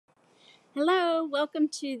Hello, welcome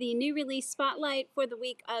to the new release spotlight for the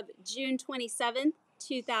week of June 27th,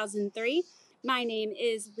 2003. My name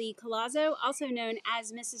is Lee Colazzo, also known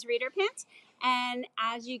as Mrs. Reader Pants. And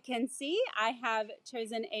as you can see, I have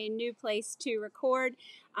chosen a new place to record.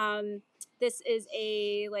 This is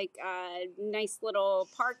a nice little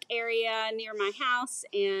park area near my house,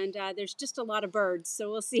 and there's just a lot of birds. So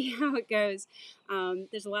we'll see how it goes.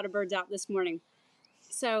 There's a lot of birds out this morning.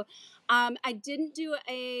 So I didn't do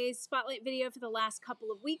a spotlight video for the last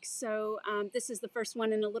couple of weeks, so this is the first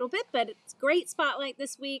one in a little bit, but it's great spotlight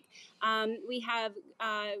this week. We have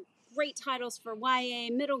great titles for YA,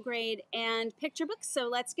 middle grade, and picture books, so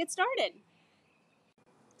let's get started.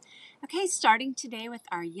 Okay, starting today with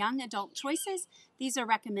our young adult choices. These are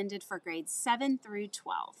recommended for grades 7 through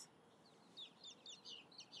 12.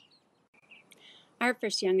 Our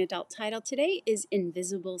first young adult title today is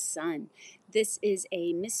Invisible Sun. This is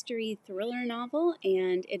a mystery thriller novel,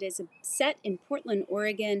 and it is set in Portland,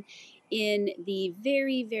 Oregon in the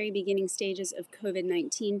very, very beginning stages of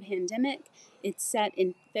COVID-19 pandemic. It's set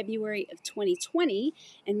in February of 2020,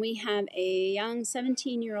 and we have a young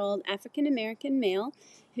 17-year-old African-American male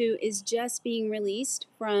who is just being released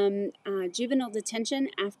from juvenile detention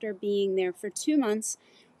after being there for 2 months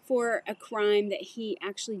for a crime that he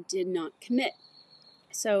actually did not commit.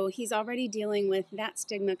 So he's already dealing with that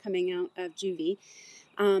stigma coming out of juvie.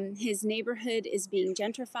 His neighborhood is being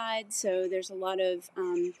gentrified, so there's a lot of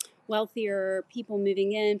wealthier people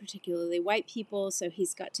moving in, particularly white people, so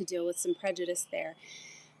he's got to deal with some prejudice there.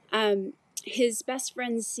 His best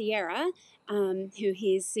friend, Sierra, who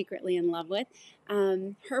he's secretly in love with,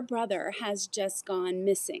 her brother has just gone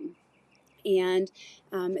missing. And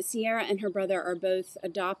Sierra and her brother are both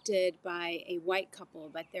adopted by a white couple,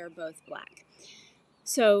 but they're both black.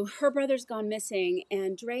 So her brother's gone missing,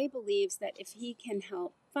 and Dre believes that if he can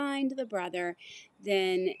help find the brother,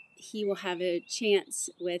 then he will have a chance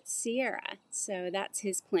with Sierra. So that's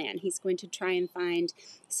his plan. He's going to try and find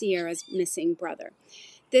Sierra's missing brother.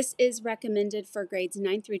 This is recommended for grades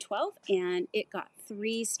 9 through 12, and it got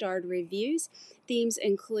 3-starred reviews. Themes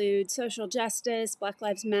include social justice, Black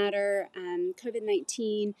Lives Matter,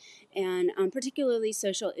 COVID-19, and particularly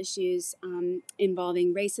social issues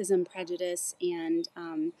involving racism, prejudice, and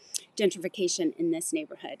gentrification in this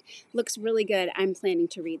neighborhood. Looks really good. I'm planning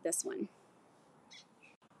to read this one.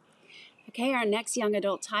 Okay, our next young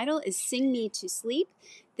adult title is Sing Me to Sleep.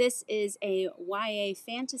 This is a YA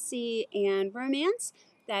fantasy and romance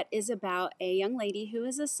that is about a young lady who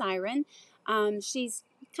is a siren. She's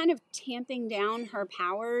kind of tamping down her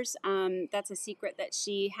powers. That's a secret that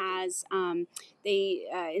she has. In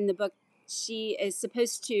the book, she is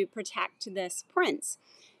supposed to protect this prince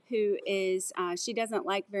who is she doesn't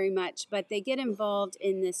like very much, but they get involved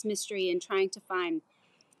in this mystery and trying to find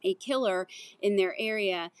a killer in their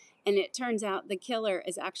area, and it turns out the killer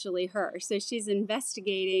is actually her. So she's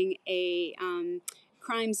investigating a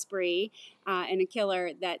crime spree and a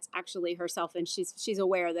killer that's actually herself, and she's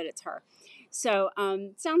aware that it's her. So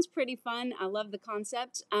sounds pretty fun. I love the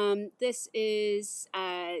concept. This is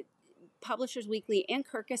Publishers Weekly and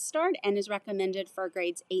Kirkus starred and is recommended for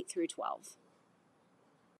grades 8 through 12.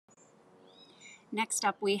 Next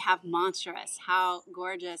up, we have Monstrous. How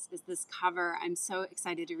gorgeous is this cover? I'm so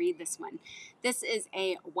excited to read this one. This is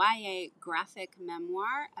a YA graphic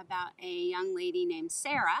memoir about a young lady named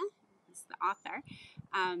Sarah, is the author,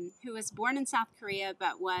 who was born in South Korea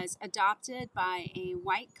but was adopted by a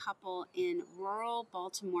white couple in rural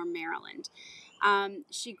Baltimore, Maryland.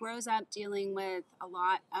 She grows up dealing with a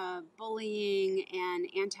lot of bullying and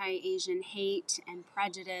anti-Asian hate and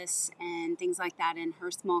prejudice and things like that in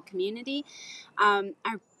her small community.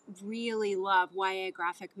 I really love YA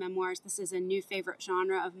graphic memoirs. This is a new favorite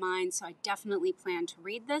genre of mine, so I definitely plan to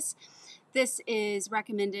read this. This is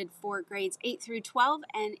recommended for grades 8 through 12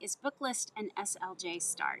 and is Booklist and SLJ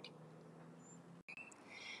starred.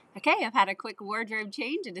 Okay, I've had a quick wardrobe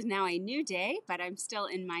change. It is now a new day, but I'm still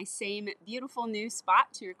in my same beautiful new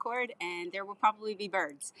spot to record, and there will probably be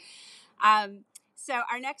birds. So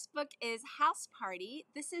our next book is House Party.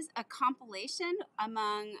 This is a compilation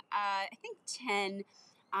among, I think, 10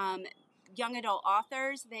 young adult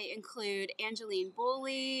authors. They include Angeline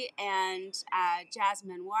Boulley and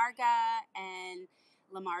Jasmine Warga and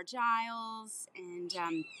Lamar Giles, and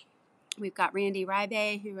we've got Randy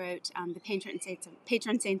Reibe, who wrote The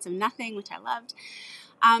Patron Saints of Nothing, which I loved.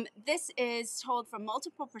 This is told from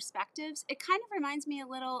multiple perspectives. It kind of reminds me a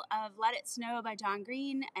little of Let It Snow by John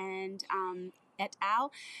Green and et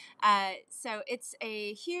al. So it's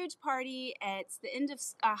a huge party. It's the end of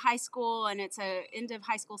high school, and it's a end of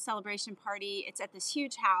high school celebration party. It's at this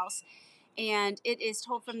huge house. and it is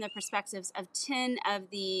told from the perspectives of 10 of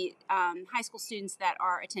the high school students that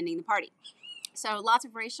are attending the party. So lots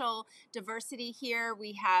of racial diversity here.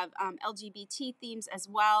 We have LGBT themes as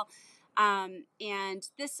well. And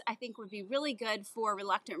this, I think, would be really good for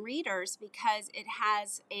reluctant readers because it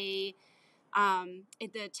has the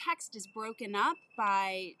text is broken up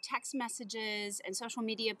by text messages and social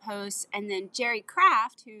media posts. And then Jerry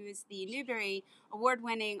Craft, who is the Newbery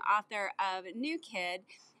Award-winning author of New Kid,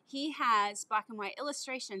 he has black and white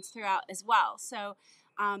illustrations throughout as well. So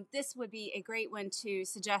this would be a great one to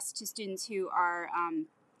suggest to students who are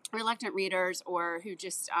reluctant readers or who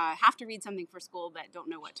just have to read something for school but don't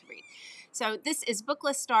know what to read. So this is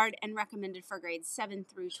Booklist starred and recommended for grades 7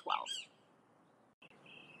 through 12.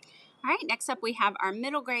 All right, next up we have our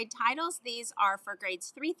middle grade titles. These are for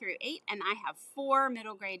grades 3 through 8, and I have 4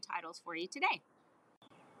 middle grade titles for you today.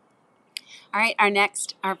 All right,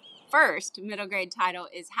 our first middle grade title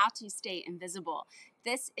is How to Stay Invisible.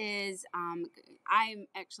 This is, I'm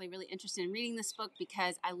actually really interested in reading this book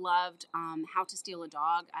because I loved How to Steal a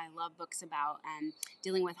Dog. I love books about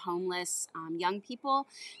dealing with homeless young people.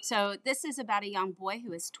 So this is about a young boy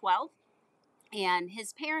who is 12. And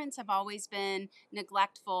his parents have always been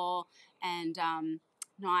neglectful and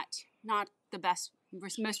not the best,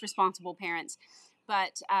 most responsible parents.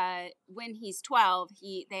 But when he's 12,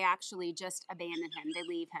 they actually just abandon him. They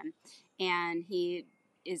leave him, and he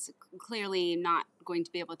is clearly not going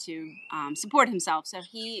to be able to support himself. So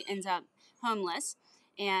he ends up homeless,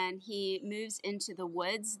 and he moves into the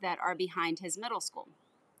woods that are behind his middle school.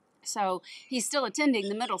 So he's still attending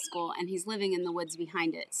the middle school, and he's living in the woods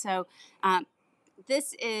behind it. So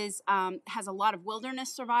this is has a lot of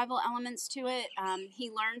wilderness survival elements to it.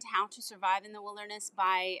 He learned how to survive in the wilderness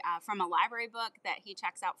from a library book that he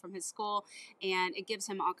checks out from his school, and it gives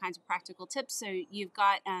him all kinds of practical tips. So you've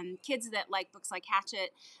got kids that like books like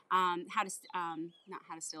Hatchet, not How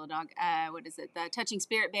to Steal a Dog. What is it? The Touching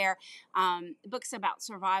Spirit Bear. Books about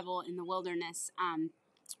survival in the wilderness.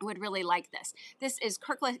 Would really like this. This is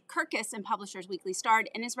Kirkus and Publishers Weekly Starred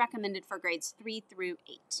and is recommended for grades 3 through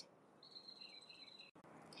 8.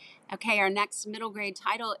 Okay, our next middle grade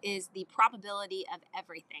title is The Probability of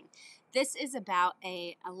Everything. This is about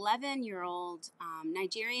a 11-year-old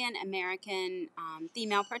Nigerian American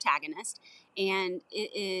female protagonist, and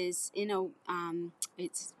it is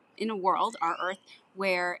it's in a world, our Earth,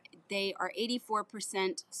 where they are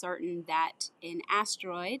 84% certain that an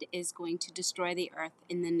asteroid is going to destroy the Earth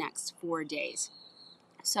in the next 4 days.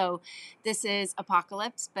 So this is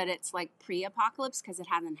apocalypse, but it's like pre-apocalypse because it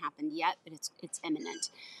hasn't happened yet, but it's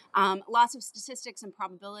imminent. Lots of statistics and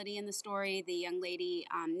probability in the story. The young lady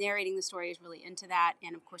narrating the story is really into that.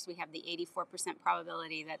 And of course, we have the 84%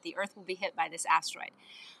 probability that the Earth will be hit by this asteroid.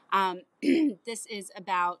 This is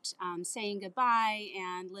about saying goodbye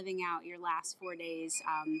and living out your last 4 days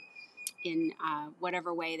in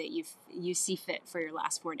whatever way that you see fit for your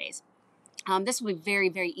last 4 days. This will be very,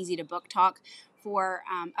 very easy to book talk for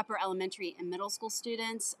upper elementary and middle school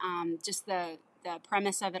students. Just the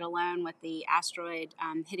premise of it alone with the asteroid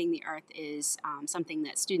hitting the Earth is something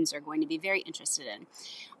that students are going to be very interested in.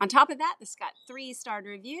 On top of that, this got 3 starred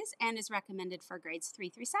reviews and is recommended for grades 3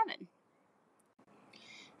 through 7.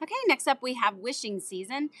 Okay, next up we have Wishing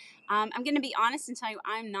Season. I'm going to be honest and tell you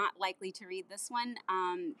I'm not likely to read this one.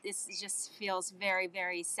 This just feels very,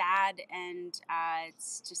 very sad, and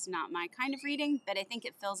it's just not my kind of reading, but I think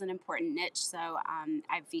it fills an important niche, so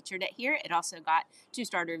I've featured it here. It also got 2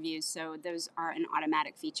 starred reviews, so those are an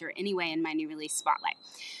automatic feature anyway in my new release spotlight.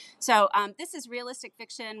 So this is realistic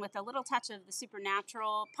fiction with a little touch of the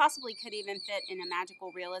supernatural, possibly could even fit in a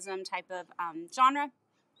magical realism type of genre.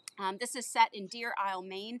 This is set in Deer Isle,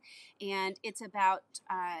 Maine, and it's about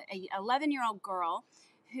a 11-year-old girl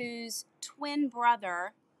whose twin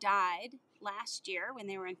brother died last year when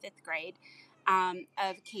they were in 5th grade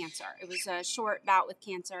of cancer. It was a short bout with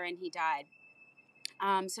cancer, and he died.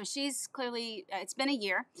 So she's clearly, it's been a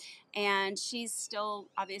year, and she's still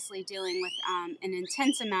obviously dealing with an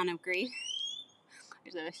intense amount of grief.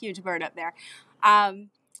 There's a huge bird up there.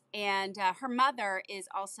 And her mother is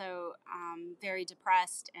also very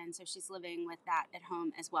depressed, and so she's living with that at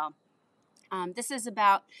home as well. This is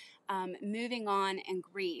about moving on and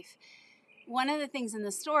grief. One of the things in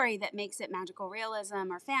the story that makes it magical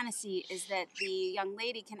realism or fantasy is that the young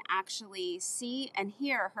lady can actually see and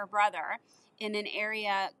hear her brother in an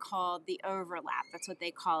area called the overlap. That's what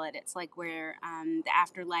they call it. It's like where the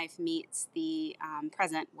afterlife meets the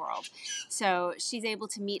present world. So she's able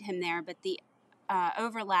to meet him there, but the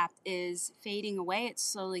overlap is fading away. It's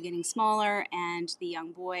slowly getting smaller, and the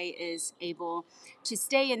young boy is able to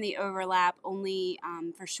stay in the overlap only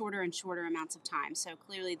for shorter and shorter amounts of time. So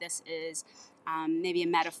clearly, this is maybe a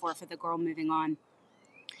metaphor for the girl moving on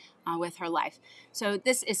with her life. So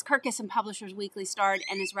this is Kirkus and Publishers Weekly Starred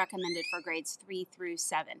and is recommended for grades 3 through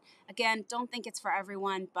 7. Again, don't think it's for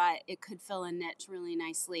everyone, but it could fill a niche really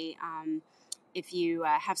nicely if you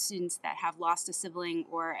have students that have lost a sibling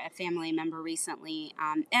or a family member recently.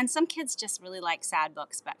 And some kids just really like sad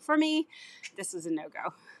books, but for me, this is a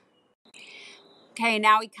no-go. Okay,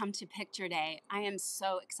 now we come to Picture Day. I am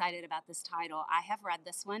so excited about this title. I have read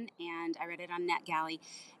this one, and I read it on NetGalley,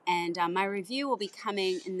 and my review will be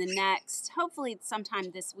coming in the next, hopefully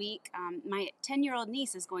sometime this week. My 10-year-old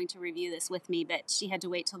niece is going to review this with me, but she had to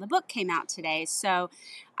wait till the book came out today, so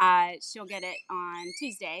she'll get it on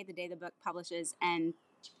Tuesday, the day the book publishes, and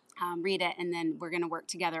read it, and then we're going to work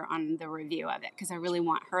together on the review of it because I really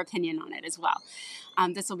want her opinion on it as well.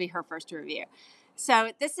 This will be her first review.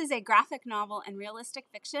 So this is a graphic novel and realistic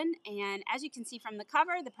fiction, and as you can see from the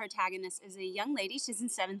cover, the protagonist is a young lady. She's in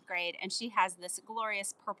 7th grade, and she has this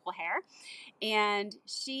glorious purple hair, and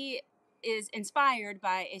she is inspired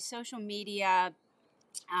by a social media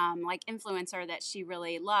like influencer that she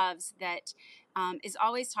really loves that is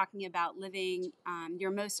always talking about living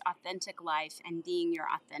your most authentic life and being your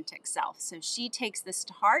authentic self. So she takes this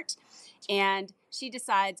to heart, and she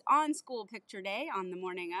decides on school picture day, on the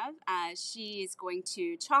morning of, she's going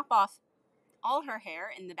to chop off all her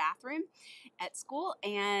hair in the bathroom at school,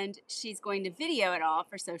 and she's going to video it all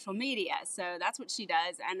for social media. So that's what she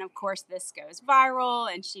does. And of course, this goes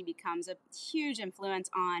viral, and she becomes a huge influence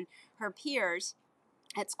on her peers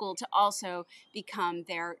at school to also become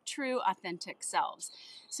their true authentic selves.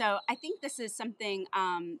 So I think this is something,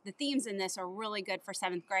 the themes in this are really good for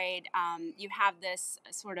 7th grade. You have this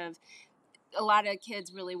sort of, a lot of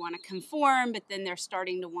kids really want to conform, but then they're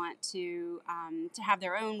starting to want to have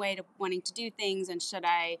their own way to wanting to do things. And should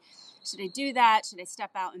I do that? Should I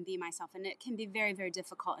step out and be myself? And it can be very, very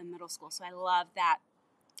difficult in middle school. So I love that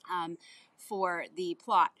for the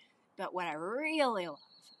plot. But what I really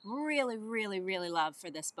love for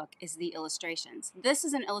this book is the illustrations. This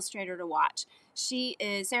is an illustrator to watch.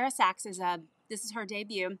 Sarah Sachs this is her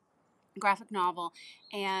debut graphic novel,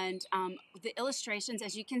 and the illustrations,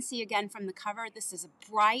 as you can see again from the cover, this is a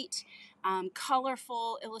bright,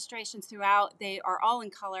 colorful illustrations throughout. They are all in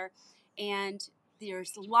color, and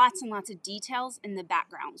there's lots and lots of details in the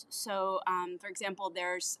background. So, for example,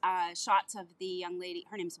 there's shots of the young lady,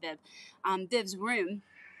 her name's Viv, Viv's room.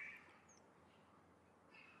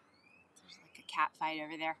 Cat fight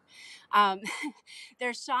over there.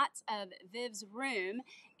 There's shots of Viv's room,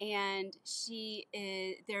 and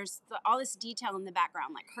there's all this detail in the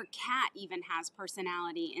background. Like her cat even has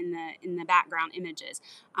personality in the background images.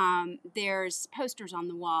 There's posters on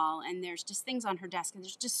the wall, and there's just things on her desk. And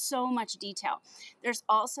there's just so much detail. There's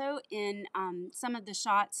also in some of the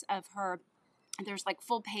shots of her, there's like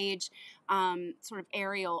full page sort of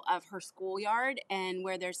aerial of her schoolyard, and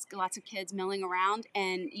where there's lots of kids milling around,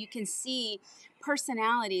 and you can see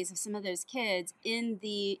personalities of some of those kids in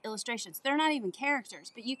the illustrations. They're not even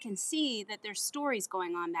characters, but you can see that there's stories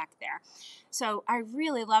going on back there. So I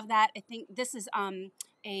really love that. I think this is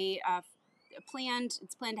it's planned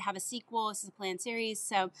to have a sequel. This is a planned series,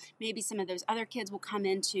 so maybe some of those other kids will come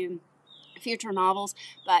into future novels,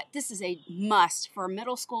 but this is a must for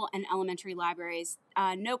middle school and elementary libraries.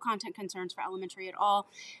 No content concerns for elementary at all,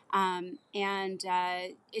 and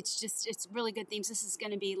it's really good themes. This is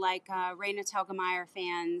going to be like Raina Telgemeier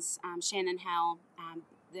fans, Shannon Hell,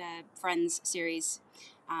 the Friends series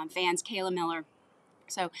fans, Kayla Miller.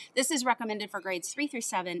 So this is recommended for grades 3 through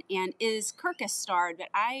 7 and is Kirkus starred, but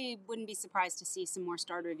I wouldn't be surprised to see some more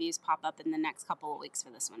starred reviews pop up in the next couple of weeks for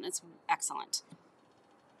this one. It's excellent.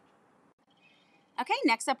 Okay,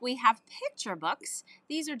 next up we have picture books.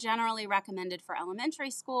 These are generally recommended for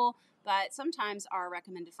elementary school, but sometimes are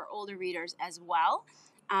recommended for older readers as well.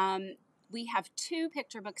 We have 2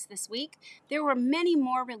 picture books this week. There were many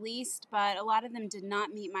more released, but a lot of them did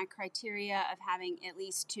not meet my criteria of having at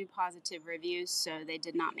least 2 positive reviews, so they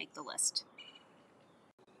did not make the list.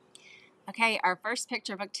 Okay, our first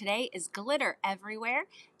picture book today is Glitter Everywhere.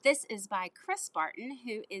 This is by Chris Barton,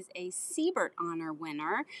 who is a Siebert Honor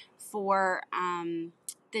winner for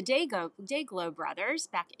the Dayglow Brothers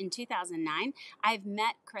back in 2009. I've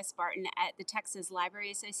met Chris Barton at the Texas Library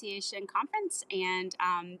Association conference, and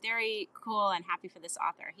very cool and happy for this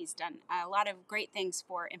author. He's done a lot of great things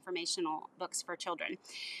for informational books for children.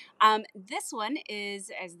 This one is,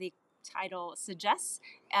 as the title suggests,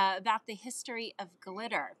 about the history of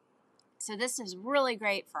glitter. So this is really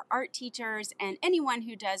great for art teachers and anyone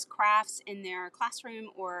who does crafts in their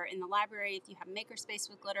classroom or in the library. If you have makerspace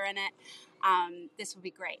with glitter in it, this would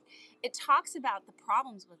be great. It talks about the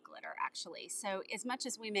problems with glitter, actually. So as much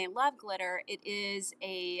as we may love glitter, it is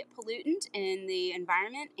a pollutant in the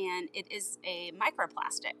environment and it is a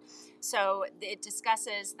microplastic. So it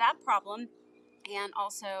discusses that problem and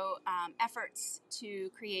also efforts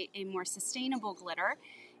to create a more sustainable glitter.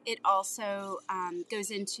 It also goes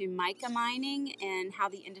into mica mining and how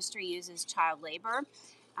the industry uses child labor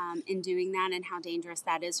in doing that and how dangerous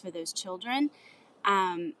that is for those children.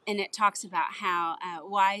 And it talks about how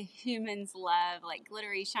why humans love like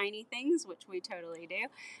glittery, shiny things, which we totally do.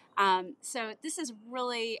 So this is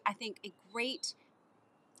really, I think, a great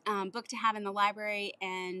book to have in the library,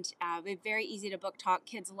 and very easy to book talk.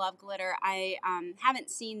 Kids love glitter. I haven't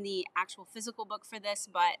seen the actual physical book for this,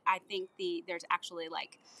 but I think there's actually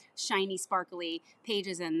like shiny, sparkly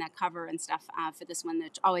pages in the cover and stuff for this one,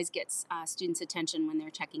 which always gets students' attention when they're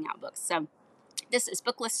checking out books. So this is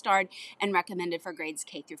Booklist starred and recommended for grades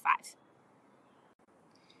K through 5.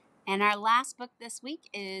 And our last book this week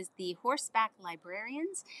is The Horseback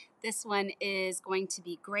Librarians. This one is going to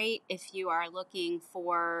be great if you are looking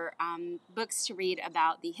for books to read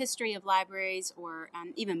about the history of libraries or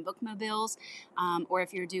even bookmobiles, or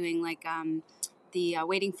if you're doing like the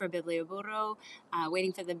Waiting for Biblioburro,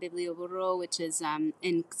 Waiting for the Biblioburro, which is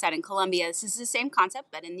set in Colombia. This is the same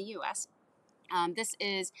concept, but in the U.S. This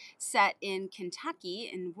is set in Kentucky,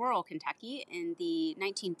 in rural Kentucky, in the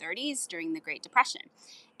 1930s during the Great Depression.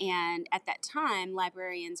 And at that time,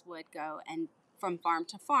 librarians would go and from farm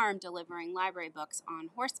to farm delivering library books on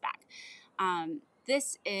horseback.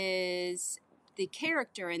 This is the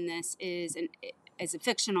character in this is a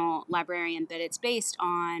fictional librarian, but it's based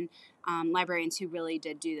on librarians who really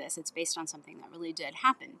did do this. It's based on something that really did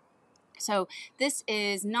happen. So this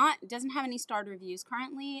is doesn't have any starred reviews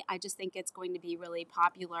currently. I just think it's going to be really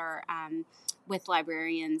popular with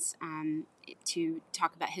librarians to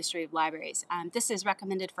talk about history of libraries. This is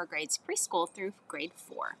recommended for grades preschool through grade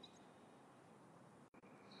 4.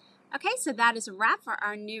 Okay, so that is a wrap for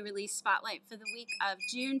our new release spotlight for the week of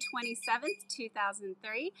June 27th,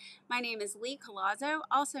 2003. My name is Lee Colazzo,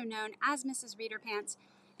 also known as Mrs. Reader Pants,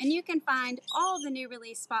 and you can find all the new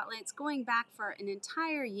release spotlights going back for an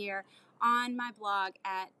entire year on my blog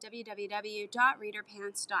at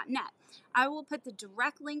www.readerpants.net. I will put the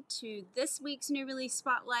direct link to this week's new release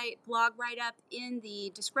spotlight blog write-up in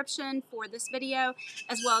the description for this video,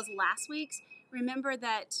 as well as last week's. Remember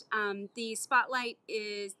that the spotlight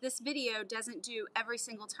this video doesn't do every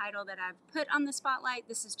single title that I've put on the spotlight.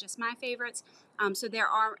 This is just my favorites. So there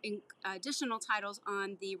are additional titles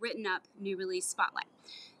on the written up new release spotlight.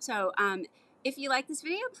 So if you like this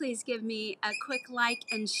video, please give me a quick like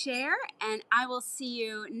and share, and I will see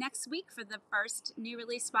you next week for the first new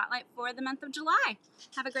release spotlight for the month of July.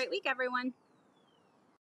 Have a great week, everyone.